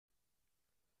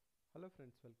Hello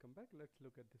friends, welcome back. Let's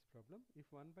look at this problem. If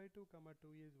 1 by 2 comma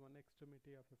 2 is one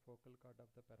extremity of a focal chord of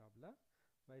the parabola,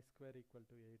 y square equal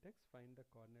to 8x, find the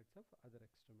coordinates of other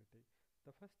extremity.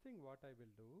 The first thing what I will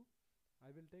do,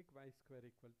 I will take y square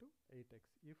equal to 8x.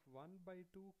 If 1 by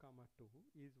 2 comma 2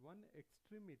 is one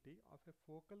extremity of a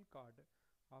focal chord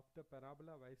of the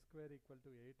parabola y square equal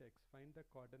to 8x, find the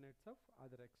coordinates of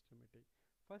other extremity.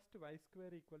 First, y square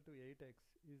equal to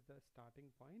 8x is the starting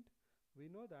point. We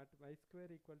know that y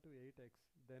square equal to 8x,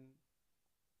 then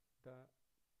the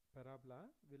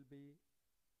parabola will be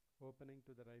opening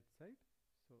to the right side.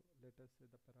 So let us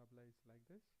say the parabola is like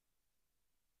this.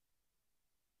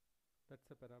 That's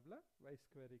a parabola y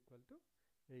square equal to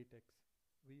 8x.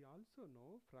 We also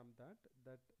know from that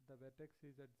the vertex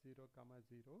is at 0 comma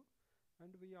 0,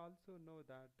 and we also know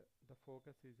that the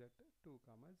focus is at 2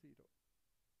 comma 0.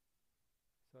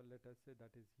 So let us say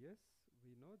that is yes.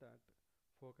 We know that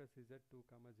focus is at 2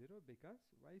 comma 0 because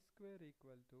y square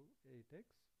equal to 8x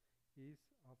is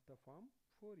of the form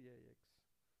 4ax.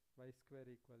 Y square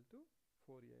equal to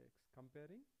 4ax.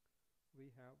 Comparing, we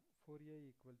have 4a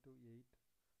equal to 8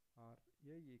 or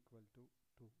a equal to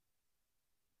 2.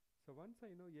 So once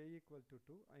I know a equal to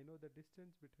 2, I know the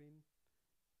distance between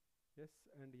s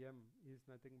and m is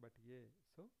nothing but a.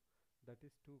 So that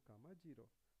is 2 comma 0.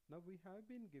 Now we have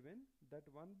been given that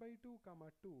 1 by 2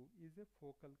 comma 2 is a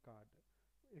focal chord,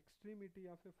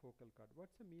 extremity of a focal chord.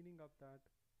 What's the meaning of that?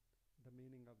 The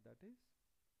meaning of that is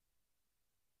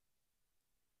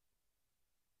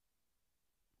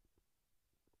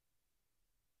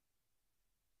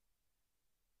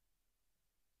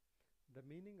the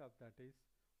meaning of that is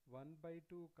 1 by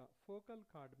 2 focal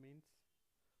chord means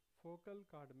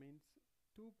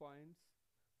 2 points,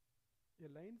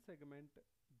 a line segment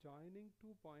joining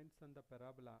 2 points on the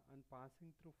parabola and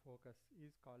passing through focus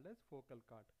is called as focal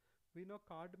chord. We know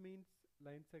chord means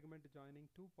line segment joining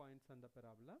 2 points on the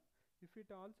parabola. If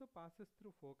it also passes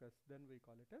through focus, then we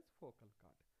call it as focal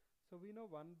chord. So we know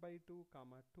 1 by 2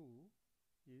 comma 2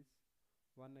 is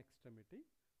one extremity.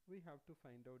 We have to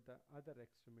find out the other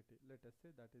extremity. Let us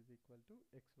say that is equal to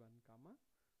x1 comma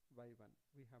y1.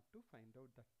 We have to find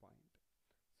out that point.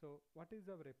 So what is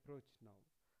our approach now?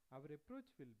 Our approach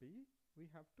will be,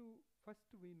 we have to first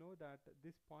we know that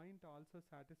this point also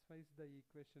satisfies the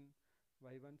equation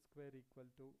y1 square equal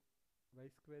to y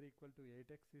square equal to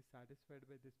 8x is satisfied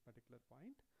by this particular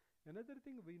point. Another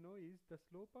thing we know is the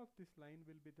slope of this line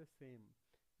will be the same.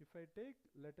 If I take,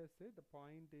 let us say the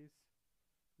point is,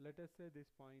 let us say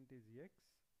this point is x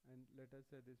and let us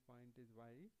say this point is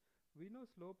y. We know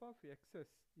slope of xs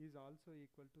is also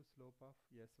equal to slope of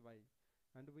sy,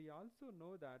 and we also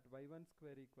know that y1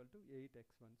 square equal to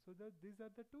 8x1. So that these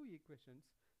are the two equations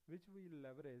which we will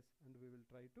leverage and we will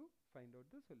try to find out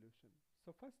the solution.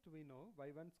 So first we know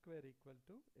y1 square equal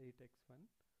to 8x1.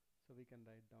 So we can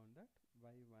write down that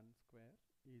y1 square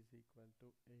is equal to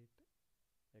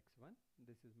 8x1.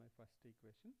 This is my first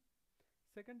equation.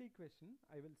 Second equation,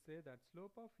 I will say that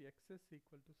slope of xs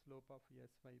equal to slope of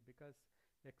sy, because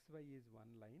xy is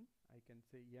one line. I can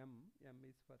say m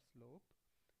is for slope.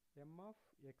 M of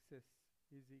xs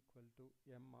is equal to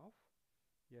m of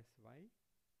sy.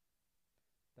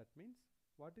 That means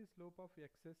what is slope of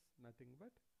xs? Nothing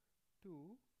but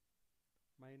 2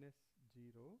 minus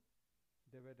 0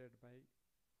 divided by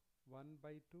 1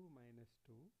 by 2 minus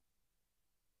 2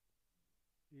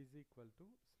 is equal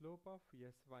to slope of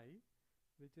sy,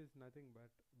 which is nothing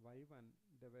but y1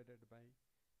 divided by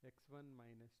x1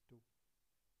 minus 2.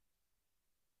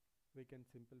 We can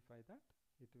simplify that.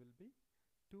 It will be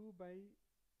 2 by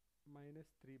minus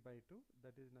 3 by 2,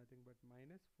 that is nothing but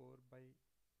minus 4 by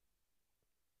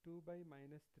 2 by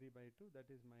minus 3 by 2, that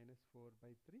is minus 4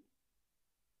 by 3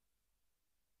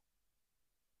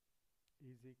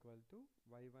 is equal to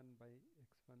y1 by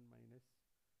x1 minus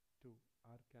 2,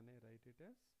 or can I write it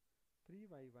as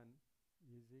 3y1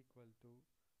 is equal to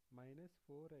minus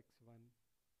 4x1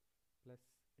 plus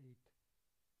 8.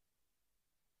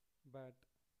 But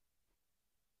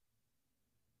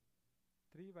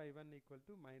 3y1 equal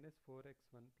to minus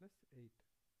 4x1 plus 8.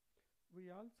 We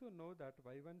also know that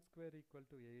y1 square equal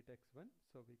to 8x1,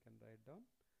 so we can write down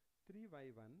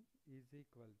 3y1 is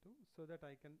equal to, so that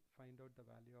I can find out the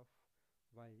value of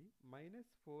y, minus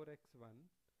 4x1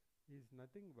 is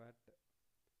nothing but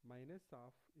minus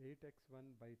of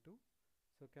 8x1 by 2.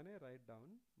 So can I write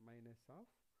down minus of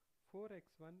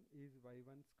 4x1 is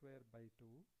y1 square by 2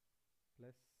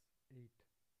 plus 8.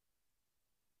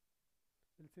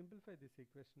 We'll simplify this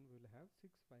equation. We will have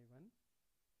 6y1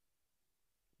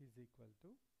 is equal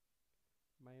to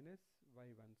minus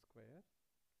y1 square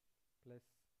plus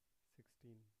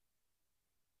 16.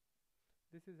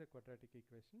 This is a quadratic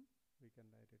equation. We can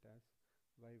write it as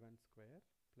y1 square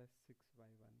plus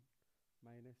 6y1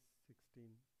 minus 16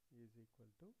 is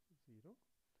equal to 0.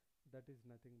 That is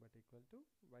nothing but equal to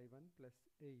y1 plus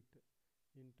 8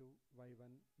 into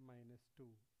y1 minus 2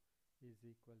 is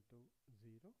equal to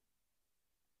 0.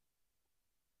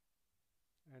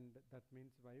 And that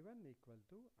means y1 equal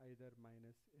to either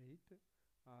minus 8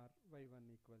 or y1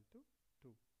 equal to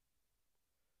 2.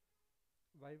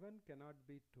 y1 cannot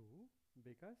be 2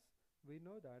 because we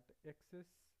know that xy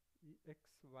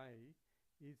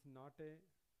is not a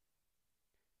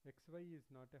xy is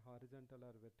not a horizontal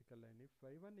or vertical line. If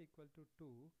y1 equal to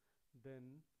 2,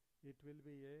 then it will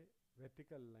be a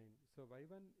vertical line. So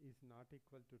y1 is not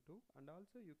equal to 2, and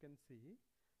also you can see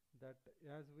that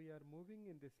as we are moving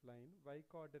in this line, y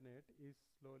coordinate is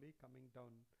slowly coming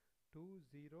down to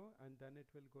 0, and then it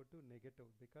will go to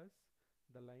negative because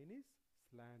the line is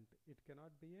slant. It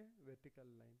cannot be a vertical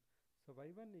line. So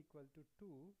y1 equal to 2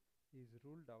 is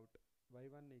ruled out.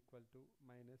 y1 equal to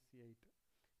minus 8.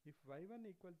 If y1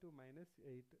 equal to minus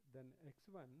 8, then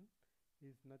x1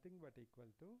 is nothing but equal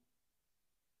to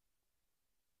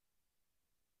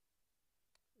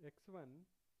x1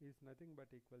 is nothing but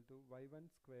equal to y1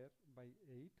 square by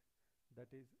 8, that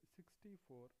is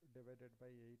 64 divided by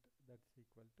 8, that's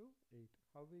equal to 8.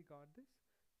 How we got this?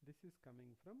 This is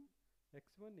coming from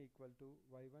x1 equal to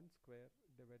y1 square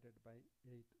divided by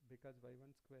 8, because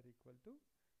y1 square equal to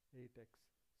 8x.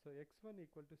 So x1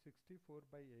 equal to 64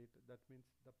 by 8, that means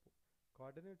the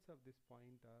coordinates of this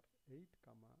point are 8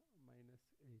 comma minus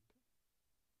 8.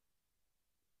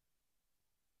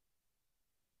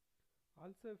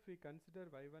 Also, if we consider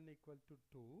y1 equal to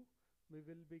 2, we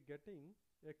will be getting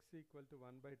x equal to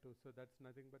 1 by 2. So that's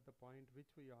nothing but the point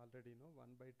which we already know,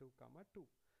 1 by 2 comma 2.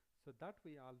 So that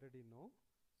we already know.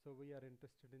 So we are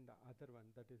interested in the other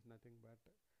one, that is nothing but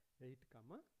 8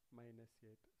 comma minus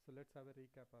 8. So let's have a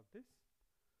recap of this.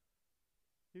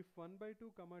 If 1 by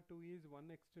 2 comma 2 is one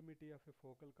extremity of a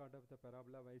focal chord of the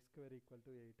parabola y square equal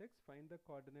to 8x, find the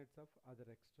coordinates of other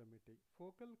extremity.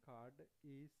 Focal chord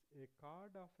is a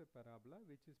chord of a parabola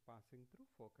which is passing through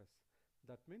focus.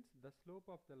 That means the slope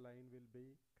of the line will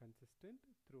be consistent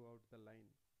throughout the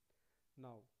line.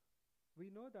 Now,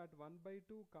 we know that 1 by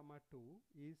 2 comma 2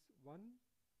 is one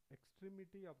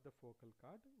extremity of the focal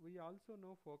chord. We also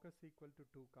know focus equal to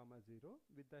 2 comma 0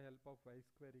 with the help of y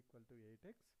square equal to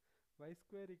 8x. Y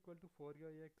square equal to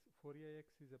 4ax. 4ax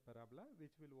is a parabola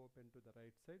which will open to the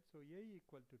right side. So a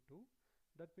equal to 2.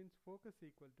 That means focus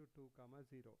equal to 2 comma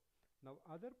 0. Now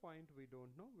other point we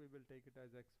don't know. We will take it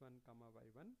as x1 comma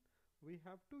y1. We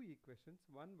have two equations.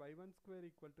 One, y1 square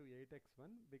equal to 8x1,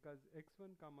 because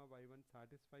x1 comma y1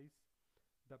 satisfies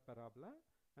the parabola,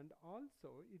 and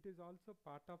also it is also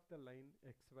part of the line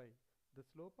xy. The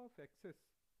slope of xs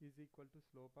is equal to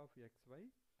slope of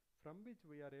xy, from which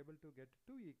we are able to get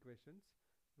two equations.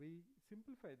 We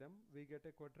simplify them, we get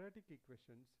a quadratic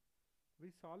equations. We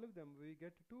solve them, we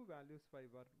get two values for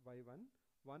y1.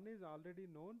 One is already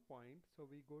known point, so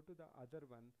we go to the other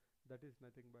one, that is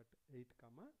nothing but 8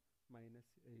 comma minus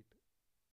 8.